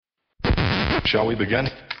Shall we begin?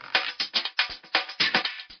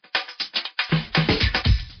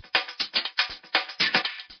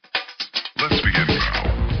 Let's begin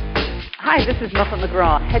now. Hi, this is Muffet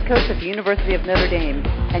McGraw, head coach at the University of Notre Dame,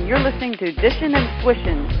 and you're listening to Dishin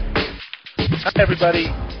Swishin. Hi, everybody.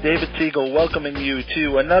 David Siegel welcoming you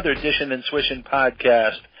to another Dishin Swishin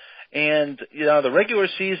podcast. And, the regular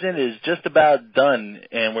season is just about done,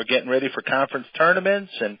 and we're getting ready for conference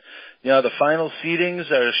tournaments, and, the final seedings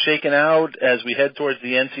are shaken out as we head towards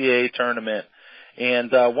the NCAA tournament. And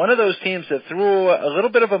one of those teams that threw a little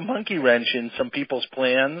bit of a monkey wrench in some people's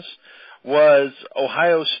plans was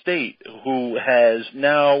Ohio State, who has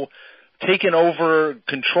now taken over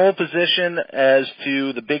control position as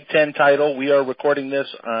to the Big Ten title. We are recording this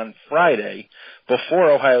on Friday before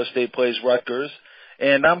Ohio State plays Rutgers.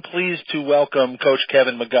 And I'm pleased to welcome Coach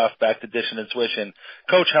Kevin McGuff back to Dishin Swishin.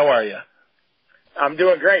 Coach, how are you? I'm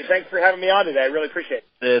doing great. Thanks for having me on today. I really appreciate it.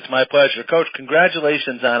 It's my pleasure. Coach,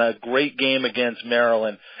 congratulations on a great game against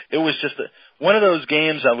Maryland. It was just one of those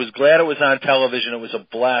games. I was glad it was on television. It was a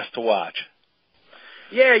blast to watch.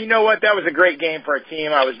 Yeah, you know what? That was a great game for our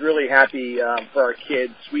team. I was really happy for our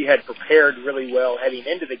kids. We had prepared really well heading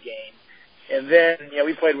into the game. And then,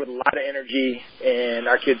 we played with a lot of energy, and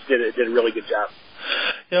our kids did a really good job.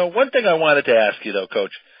 One thing I wanted to ask you, though,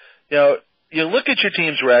 Coach, you look at your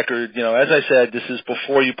team's record, as I said, this is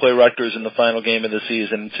before you play Rutgers in the final game of the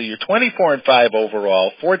season, so you're 24-5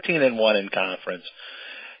 overall, 14-1 in conference.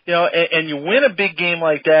 And you win a big game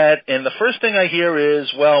like that, and the first thing I hear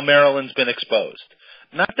is, well, Maryland's been exposed.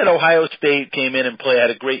 Not that Ohio State came in and had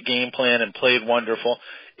a great game plan and played wonderful.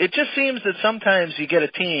 It just seems that sometimes you get a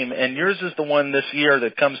team, and yours is the one this year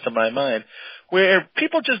that comes to my mind, where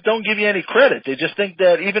people just don't give you any credit. They just think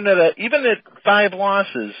that even at 5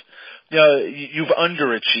 losses, you've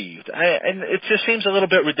underachieved. And it just seems a little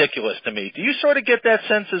bit ridiculous to me. Do you sort of get that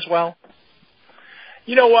sense as well?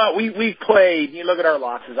 You know what? We've played, you look at our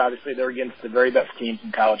losses, obviously they're against the very best teams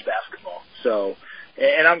in college basketball. So,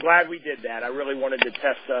 and I'm glad we did that. I really wanted to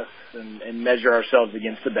test us and measure ourselves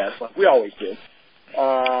against the best, like we always do. So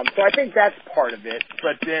I think that's part of it.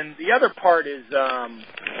 But then the other part is,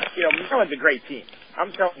 Maryland's a great team.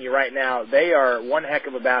 I'm telling you right now, they are one heck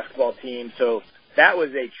of a basketball team. So that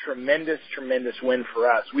was a tremendous, tremendous win for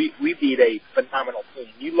us. We beat a phenomenal team.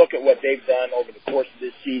 You look at what they've done over the course of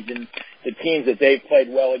this season, the teams that they've played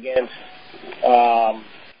well against,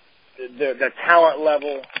 the talent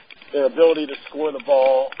level, their ability to score the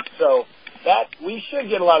ball. So that we should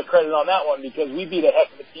get a lot of credit on that one because we beat a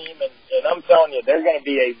heck of a team, and I'm telling you, they're going to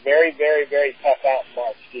be a very, very, very tough out in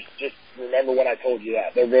March. Just remember when I told you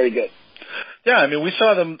that. They're very good. Yeah, we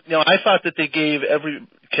saw them. I thought that they gave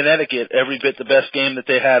Connecticut every bit the best game that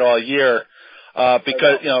they had all year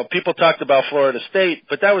because, people talked about Florida State,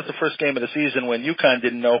 but that was the first game of the season when UConn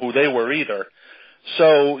didn't know who they were either.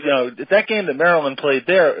 So, that game that Maryland played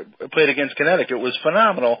against Connecticut was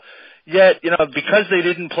phenomenal. Yet, because they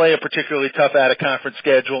didn't play a particularly tough out-of-conference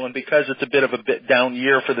schedule and because it's a bit of a down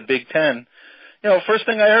year for the Big Ten, first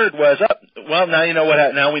thing I heard was, now you know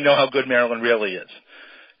what, now we know how good Maryland really is,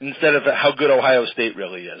 instead of how good Ohio State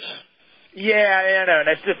really is. Yeah, I know, and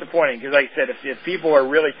that's disappointing because, like I said, if people are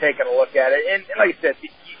really taking a look at it, and like I said,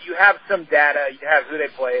 you have some data, you have who they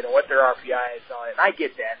played and what their RPI is on it, and I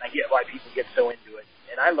get that, and I get why people get so into it,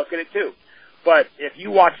 and I look at it too. But if you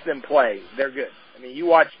watch them play, they're good. You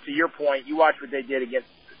watch, to your point, you watch what they did against,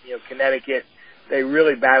 Connecticut. They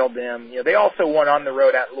really battled them. They also won on the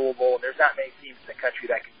road at Louisville, and there's not many teams in the country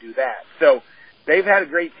that can do that. So they've had a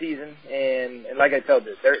great season, and like I told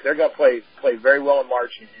you, they're going to play very well in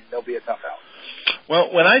March, and they'll be a tough out.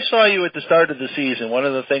 Well, when I saw you at the start of the season, one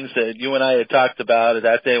of the things that you and I had talked about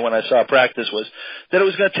that day when I saw practice was that it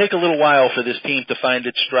was going to take a little while for this team to find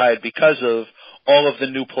its stride because of all of the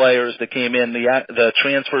new players that came in, the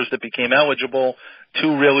transfers that became eligible,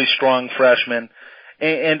 2 really strong freshmen.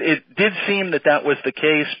 And it did seem that was the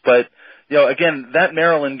case, but, again, that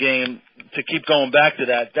Maryland game, to keep going back to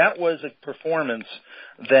that was a performance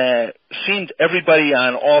that seemed everybody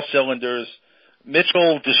on all cylinders.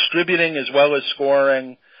 Mitchell distributing as well as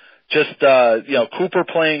scoring, just, Cooper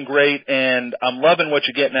playing great, and I'm loving what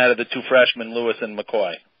you're getting out of the 2 freshmen, Lewis and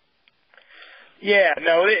McCoy. Yeah,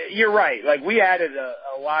 no, you're right. Like, we added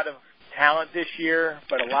a lot of talent this year,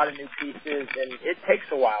 but a lot of new pieces, and it takes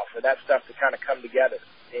a while for that stuff to kind of come together.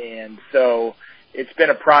 And so it's been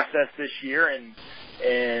a process this year, and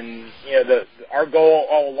our goal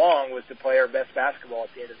all along was to play our best basketball at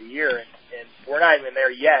the end of the year, and we're not even there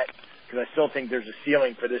yet because I still think there's a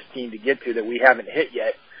ceiling for this team to get to that we haven't hit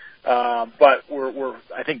yet. But we're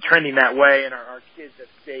I think trending that way, and our kids have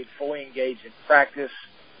stayed fully engaged in practice.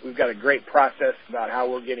 We've got a great process about how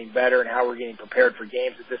we're getting better and how we're getting prepared for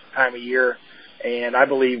games at this time of year. And I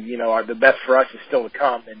believe, the best for us is still to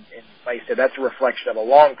come. And like I said, that's a reflection of a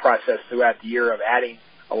long process throughout the year of adding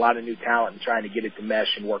a lot of new talent and trying to get it to mesh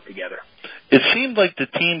and work together. It seemed like the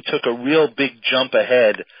team took a real big jump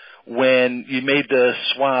ahead when you made the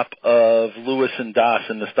swap of Lewis and Das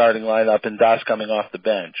in the starting lineup and Das coming off the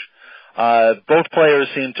bench. Both players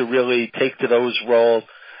seem to really take to those roles,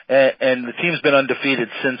 and the team's been undefeated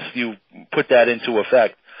since you put that into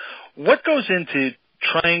effect. What goes into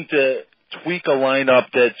trying to tweak a lineup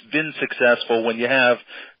that's been successful when you have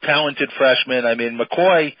talented freshmen? I mean,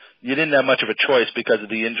 McCoy, you didn't have much of a choice because of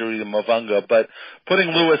the injury to Mavunga, but putting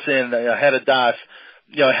Lewis in ahead of Das,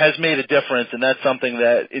 has made a difference, and that's something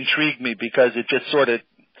that intrigued me because it just sort of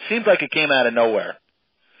seems like it came out of nowhere.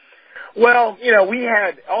 Well,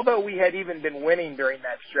 although we had even been winning during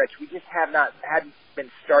that stretch, we just hadn't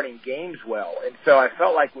been starting games well, and so I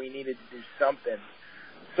felt like we needed to do something.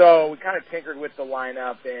 So we kind of tinkered with the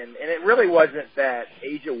lineup, and it really wasn't that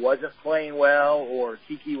Asia wasn't playing well or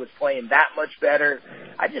Kiki was playing that much better.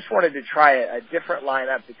 I just wanted to try a different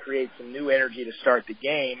lineup to create some new energy to start the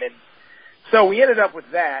game, and so we ended up with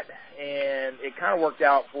that, and it kind of worked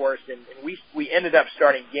out for us, and we ended up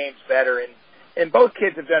starting games better, and both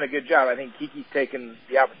kids have done a good job. I think Kiki's taken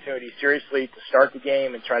the opportunity seriously to start the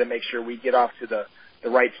game and try to make sure we get off to the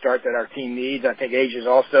right start that our team needs. I think Asia's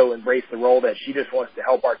also embraced the role that she just wants to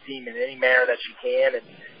help our team in any manner that she can,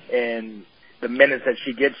 and the minutes that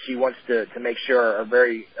she gets, she wants to make sure are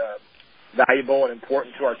very valuable and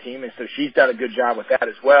important to our team, and so she's done a good job with that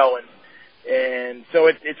as well, and so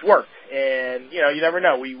it's worked. And you never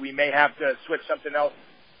know, we may have to switch something else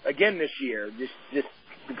again this year, just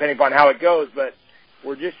depending upon how it goes, but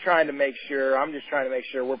I'm just trying to make sure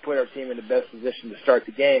we're putting our team in the best position to start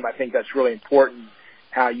the game. I think that's really important,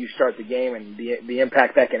 how you start the game and the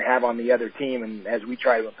impact that can have on the other team, and as we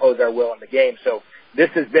try to impose our will in the game. So this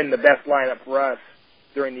has been the best lineup for us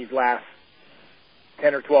during these last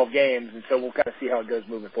 10 or 12 games, and so we'll kind of see how it goes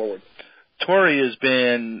moving forward. Tori has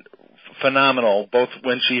been phenomenal, both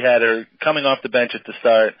when she had her coming off the bench at the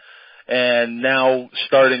start and now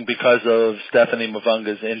starting because of Stephanie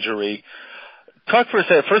Mavunga's injury. Talk for a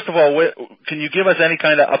second. First of all, can you give us any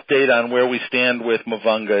kind of update on where we stand with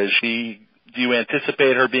Mavunga? Do you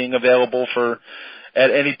anticipate her being available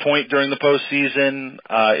at any point during the postseason,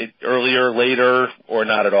 earlier, later, or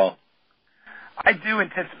not at all? I do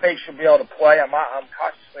anticipate she'll be able to play. I'm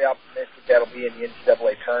cautiously optimistic that'll be in the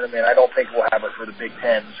NCAA tournament. I don't think we'll have her for the Big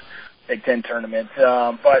Ten tournament,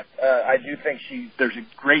 but I do think there's a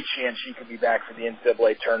great chance she could be back for the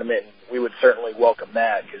NCAA tournament, and we would certainly welcome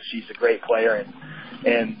that because she's a great player,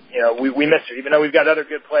 and we miss her. Even though we've got other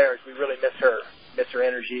good players, we really miss her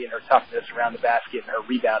energy and her toughness around the basket and her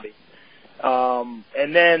rebounding.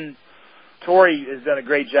 And then Tori has done a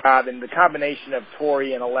great job, and the combination of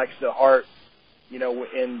Tori and Alexa Hart,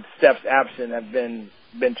 in Steph's absence, have been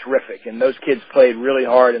terrific. And those kids played really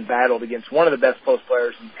hard and battled against one of the best post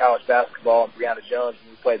players in college basketball, Brianna Jones,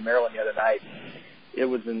 when we played Maryland the other night. It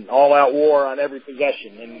was an all-out war on every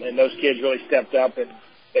possession, and those kids really stepped up, and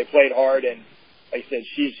they played hard. And like I said,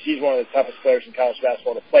 she's one of the toughest players in college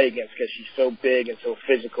basketball to play against because she's so big and so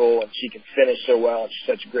physical, and she can finish so well, and she's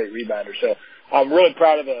such a great rebounder. So I'm really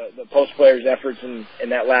proud of the post players' efforts in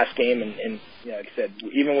that last game. And like I said,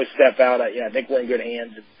 even with Steph out, I think we're in good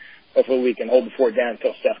hands, and hopefully we can hold the fort down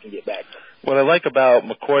until Steph can get back. What I like about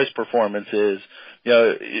McCoy's performance is,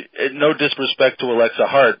 no disrespect to Alexa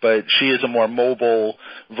Hart, but she is a more mobile,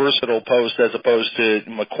 versatile post as opposed to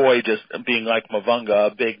McCoy just being like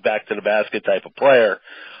Mavunga, a big back-to-the-basket type of player.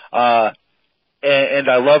 And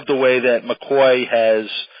I love the way that McCoy has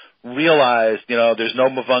realized, there's no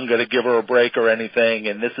Mavunga to give her a break or anything,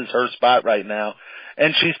 and this is her spot right now.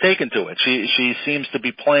 And she's taken to it. She seems to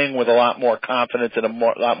be playing with a lot more confidence and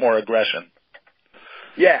a lot more aggression.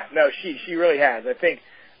 Yeah, no, she really has. I think,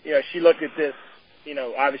 she looked at this,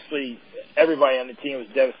 obviously everybody on the team was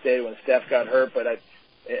devastated when Steph got hurt, but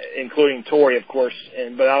including Tori, of course.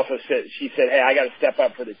 But also she said, hey, I got to step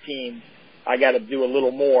up for the team. I got to do a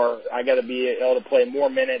little more. I got to be able to play more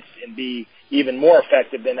minutes and be even more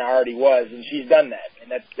effective than I already was. And she's done that,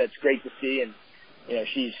 and that's great to see. And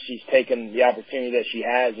she's taken the opportunity that she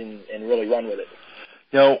has and really run with it.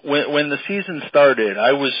 When the season started,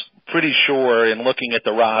 I was pretty sure in looking at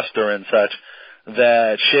the roster and such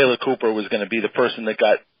that Shayla Cooper was going to be the person that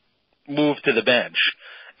got moved to the bench.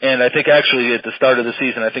 And I think actually at the start of the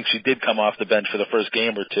season, I think she did come off the bench for the first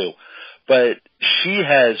game or two. But she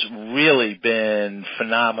has really been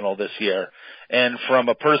phenomenal this year. And from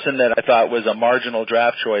a person that I thought was a marginal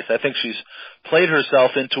draft choice, I think she's played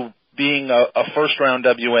herself into being a first-round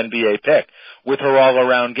WNBA pick with her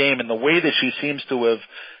all-around game and the way that she seems to have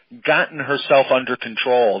gotten herself under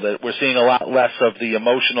control, that we're seeing a lot less of the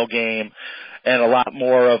emotional game and a lot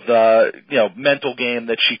more of the, mental game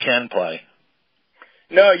that she can play.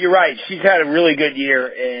 No, you're right. She's had a really good year,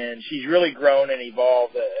 and she's really grown and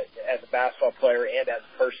evolved as a basketball player and as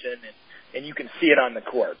a person, and you can see it on the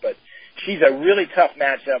court. But she's a really tough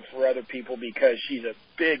matchup for other people because she's a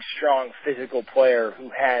big, strong, physical player who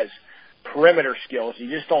has perimeter skills. You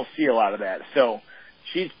just don't see a lot of that. So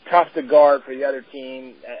she's tough to guard for the other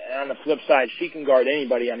team. On the flip side, she can guard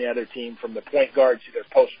anybody on the other team from the point guard to their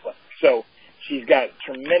post player. So she's got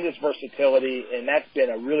tremendous versatility, and that's been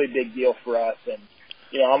a really big deal for us. And,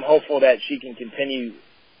 I'm hopeful that she can continue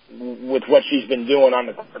with what she's been doing on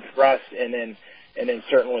the court for us and then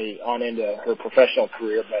certainly on into her professional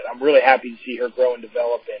career. But I'm really happy to see her grow and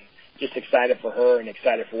develop, and just excited for her and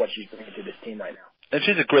excited for what she's bringing to this team right now. And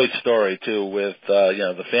she's a great story, too, with,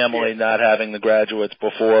 the family not having the graduates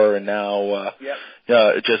before, and now,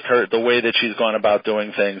 just the way that she's gone about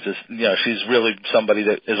doing things is, she's really somebody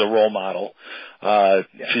that is a role model.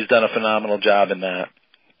 She's done a phenomenal job in that.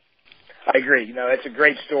 I agree. It's a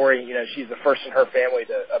great story. She's the first in her family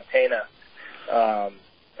to obtain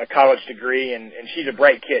a college degree, and she's a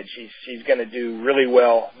bright kid. She's going to do really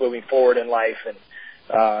well moving forward in life,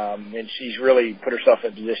 and she's really put herself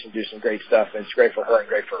in a position to do some great stuff, and it's great for her and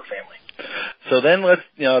great for her family. So then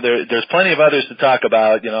there's plenty of others to talk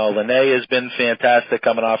about. Lene has been fantastic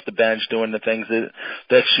coming off the bench, doing the things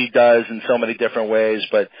that she does in so many different ways.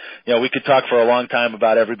 But, we could talk for a long time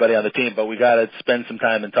about everybody on the team, but we got to spend some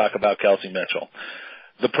time and talk about Kelsey Mitchell.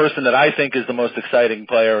 The person that I think is the most exciting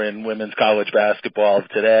player in women's college basketball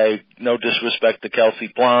today. No disrespect to Kelsey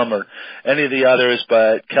Plum or any of the others,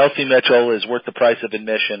 but Kelsey Mitchell is worth the price of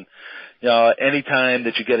admission. Anytime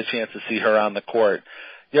that you get a chance to see her on the court.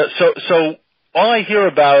 So all I hear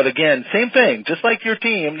about, again, same thing, just like your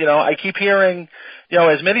team, I keep hearing,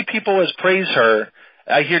 as many people as praise her.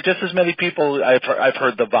 I hear just as many people. I've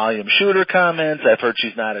heard the volume shooter comments. I've heard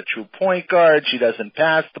she's not a true point guard. She doesn't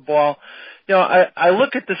pass the ball. I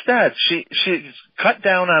look at the stats. She's cut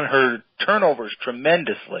down on her turnovers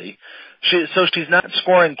tremendously. So she's not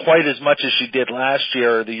scoring quite as much as she did last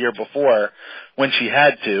year or the year before when she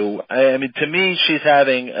had to. I mean, to me, she's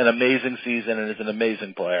having an amazing season and is an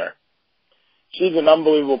amazing player. She's an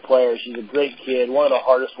unbelievable player. She's a great kid, one of the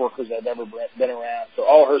hardest workers I've ever been around. So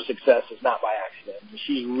all her success is not by accident.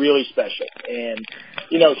 She's really special. And,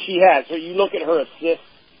 she has. So you look at her assists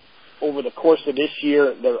over the course of this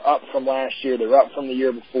year, they're up from last year. They're up from the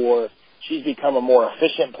year before. She's become a more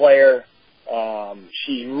efficient player.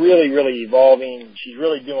 She's really, really evolving. She's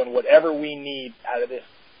really doing whatever we need out of this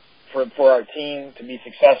for our team to be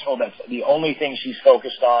successful. That's the only thing she's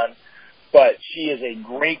focused on. But she is a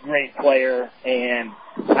great, great player, and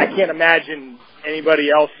I can't imagine anybody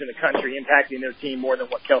else in the country impacting their team more than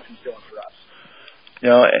what Kelsey's doing for us.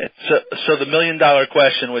 So the $1 million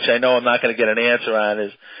question, which I know I'm not going to get an answer on,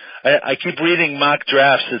 is I keep reading mock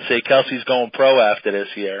drafts that say Kelsey's going pro after this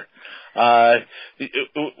year.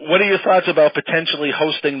 What are your thoughts about potentially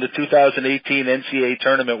hosting the 2018 NCAA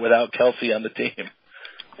tournament without Kelsey on the team?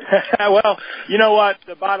 Well, you know what?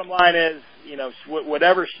 The bottom line is,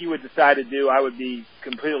 whatever she would decide to do, I would be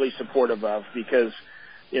completely supportive of because,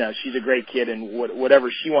 she's a great kid and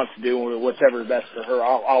whatever she wants to do, whatever best for her,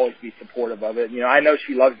 I'll always be supportive of it. I know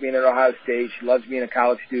she loves being at Ohio State. She loves being a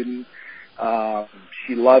college student.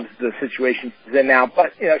 She loves the situation she's in now,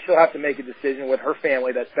 but, she'll have to make a decision with her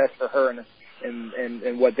family that's best for her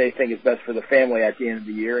and what they think is best for the family at the end of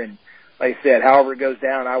the year. And like I said, however it goes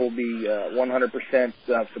down, I will be 100%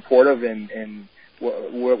 supportive and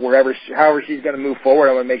however she's going to move forward,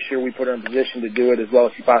 I want to make sure we put her in position to do it as well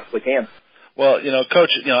as she possibly can. Well,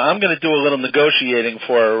 Coach, I'm going to do a little negotiating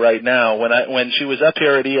for her right now. When she was up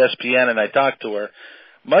here at ESPN and I talked to her,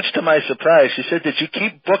 much to my surprise, she said that you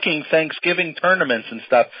keep booking Thanksgiving tournaments and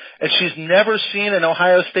stuff, and she's never seen an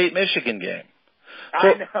Ohio State-Michigan game. So,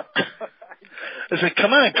 I know. I said,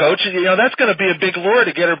 come on, Coach, that's going to be a big lure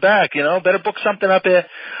to get her back, better book something up at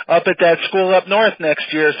that school up north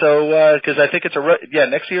next year, so, cause I think it's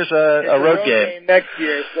next year's a road game. Next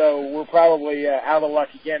year, so we're probably out of luck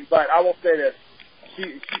again, but I will say this,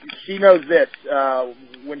 she knows this,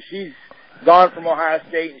 when she's gone from Ohio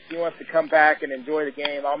State and she wants to come back and enjoy the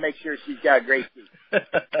game, I'll make sure she's got great seats.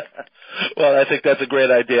 Well, I think that's a great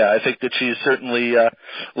idea. I think that she's certainly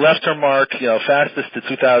left her mark, fastest to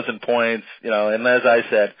 2,000 points, and as I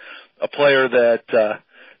said, a player that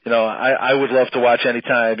I would love to watch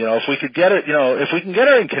anytime. If we could get it, if we can get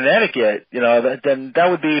her in Connecticut, then that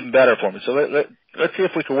would be even better for me. So let's see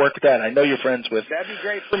if we can work with that. I know you're friends with. That'd be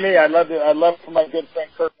great for me. I'd love for my good friend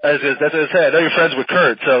Kurt. That's what I say. I know you're friends with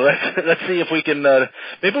Kurt. So let's see if we can.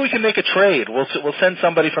 Maybe we can make a trade. We'll send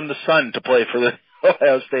somebody from the Sun to play for the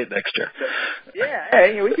Ohio State next year. Yeah,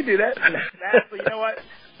 hey, we can do that. Actually, you know what?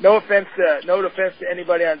 No offense to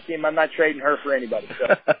anybody on the team. I'm not trading her for anybody.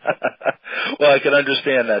 So. Well, I can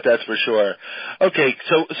understand that. That's for sure. Okay,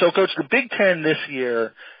 so Coach, the Big Ten this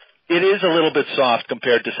year, it is a little bit soft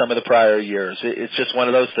compared to some of the prior years. It's just one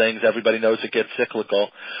of those things. Everybody knows it gets cyclical.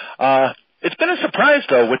 It's been a surprise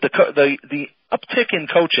though with the uptick in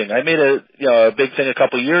coaching. I made a big thing a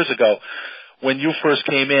couple of years ago when you first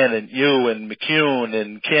came in, and you and McCune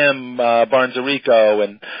and Kim Barnes-Arico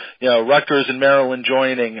and Rutgers and Maryland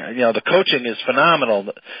joining. The coaching is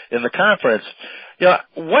phenomenal in the conference.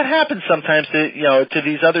 What happens sometimes to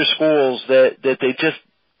these other schools that they just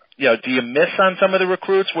do you miss on some of the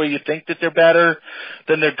recruits where you think that they're better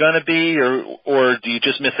than they're going to be, or do you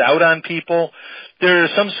just miss out on people? There are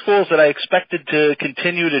some schools that I expected to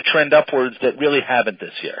continue to trend upwards that really haven't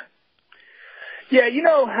this year. Yeah,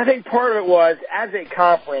 I think part of it was, as a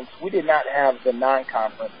conference, we did not have the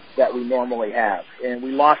non-conference that we normally have. And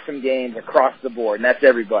we lost some games across the board, and that's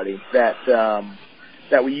everybody,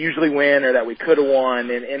 that we usually win or that we could have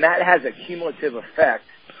won. And that has a cumulative effect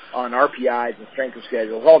on RPIs and strength of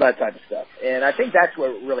schedules, all that type of stuff. And I think that's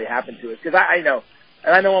what really happened to us. Because I know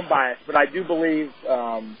I'm biased, but I do believe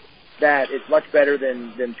that it's much better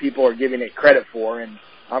than people are giving it credit for. And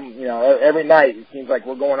every night it seems like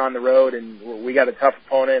we're going on the road and we got a tough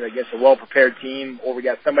opponent against a well-prepared team, or we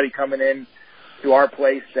got somebody coming in to our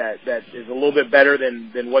place that is a little bit better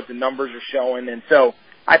than what the numbers are showing. And so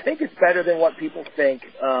I think it's better than what people think.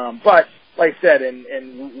 But like I said,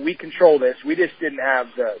 and we control this, we just didn't have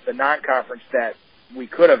the non-conference that we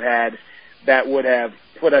could have had that would have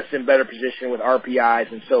put us in better position with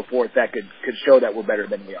RPIs and so forth that could show that we're better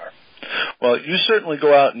than we are. Well, you certainly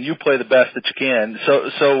go out and you play the best that you can.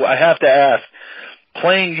 So I have to ask,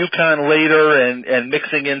 playing UConn later and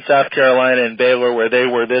mixing in South Carolina and Baylor where they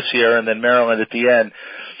were this year and then Maryland at the end,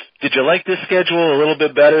 did you like this schedule a little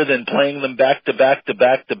bit better than playing them back to back,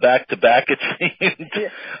 it seemed,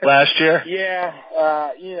 last year? Yeah,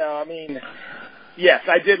 yes,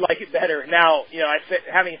 I did like it better. Now,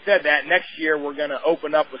 having said that, next year we're going to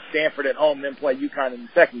open up with Stanford at home, then play UConn in the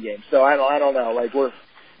second game. So I don't know. Like we're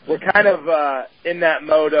kind of in that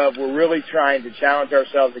mode of we're really trying to challenge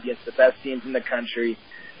ourselves against the best teams in the country,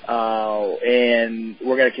 and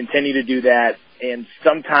we're going to continue to do that. And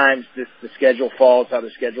sometimes the schedule falls how the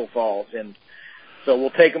schedule falls, and so we'll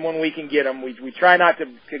take them when we can get them. We try not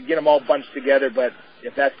to get them all bunched together, but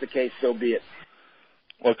if that's the case, so be it.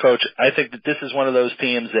 Well, Coach, I think that this is one of those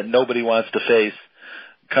teams that nobody wants to face.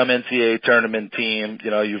 Come NCAA tournament team,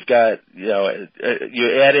 you've got, you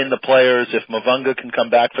add in the players. If Mavunga can come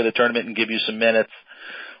back for the tournament and give you some minutes,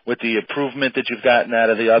 with the improvement that you've gotten out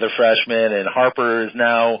of the other freshmen, and Harper is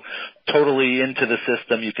now totally into the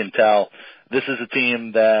system, you can tell. This is a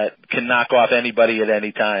team that can knock off anybody at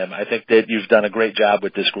any time. I think that you've done a great job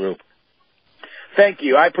with this group. Thank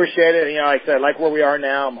you. I appreciate it. Like I said, I like where we are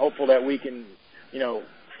now. I'm hopeful that we can,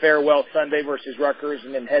 fare well Sunday versus Rutgers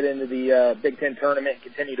and then head into the Big Ten tournament and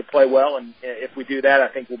continue to play well. And if we do that, I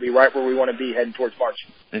think we'll be right where we want to be heading towards March.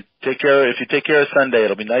 If you take care of Sunday,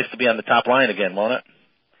 it'll be nice to be on the top line again, won't it?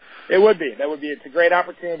 It would be. It's a great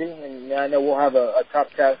opportunity, and I know we'll have a tough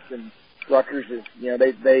test. And Rutgers is,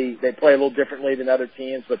 they play a little differently than other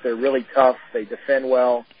teams, but they're really tough. They defend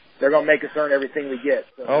well. They're going to make us earn everything we get.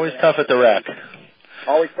 So always tough at the rack.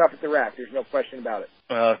 Always tough at the rack. There's no question about it.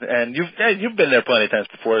 Well, and you've been there plenty of times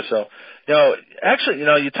before. So, actually,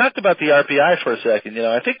 you talked about the RPI for a second.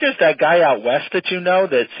 I think there's that guy out west that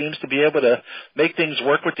that seems to be able to make things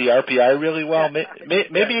work with the RPI really well.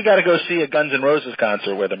 Maybe you got to go see a Guns N' Roses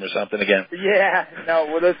concert with him or something again. Yeah. No,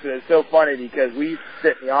 well, listen, it's so funny because we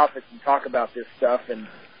sit in the office and talk about this stuff, and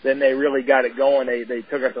then they really got it going. They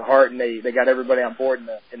took it to heart, and they got everybody on board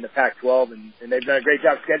in the Pac-12, and they've done a great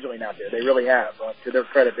job scheduling out there. They really have. To their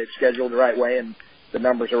credit, they've scheduled the right way, and the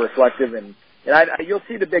numbers are reflective. And you'll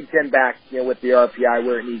see the Big Ten back, with the RPI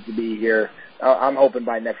where it needs to be here. I'm hoping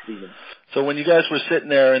by next season. So when you guys were sitting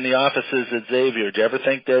there in the offices at Xavier, did you ever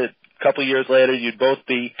think that a couple of years later you'd both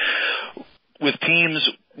be with teams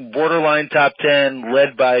borderline top 10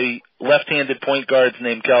 led by left-handed point guards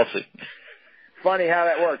named Kelsey? Funny how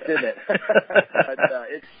that works, isn't it? But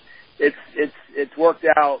it's worked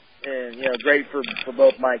out, and great for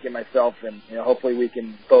both Mike and myself, and hopefully we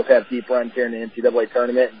can both have deep runs here in the NCAA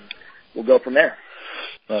tournament, and we'll go from there.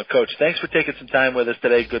 Coach, thanks for taking some time with us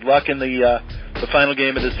today. Good luck in the final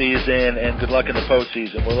game of the season, and good luck in the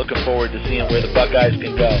postseason. We're looking forward to seeing where the Buckeyes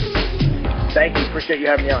can go. Thank you. Appreciate you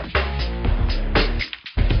having me on.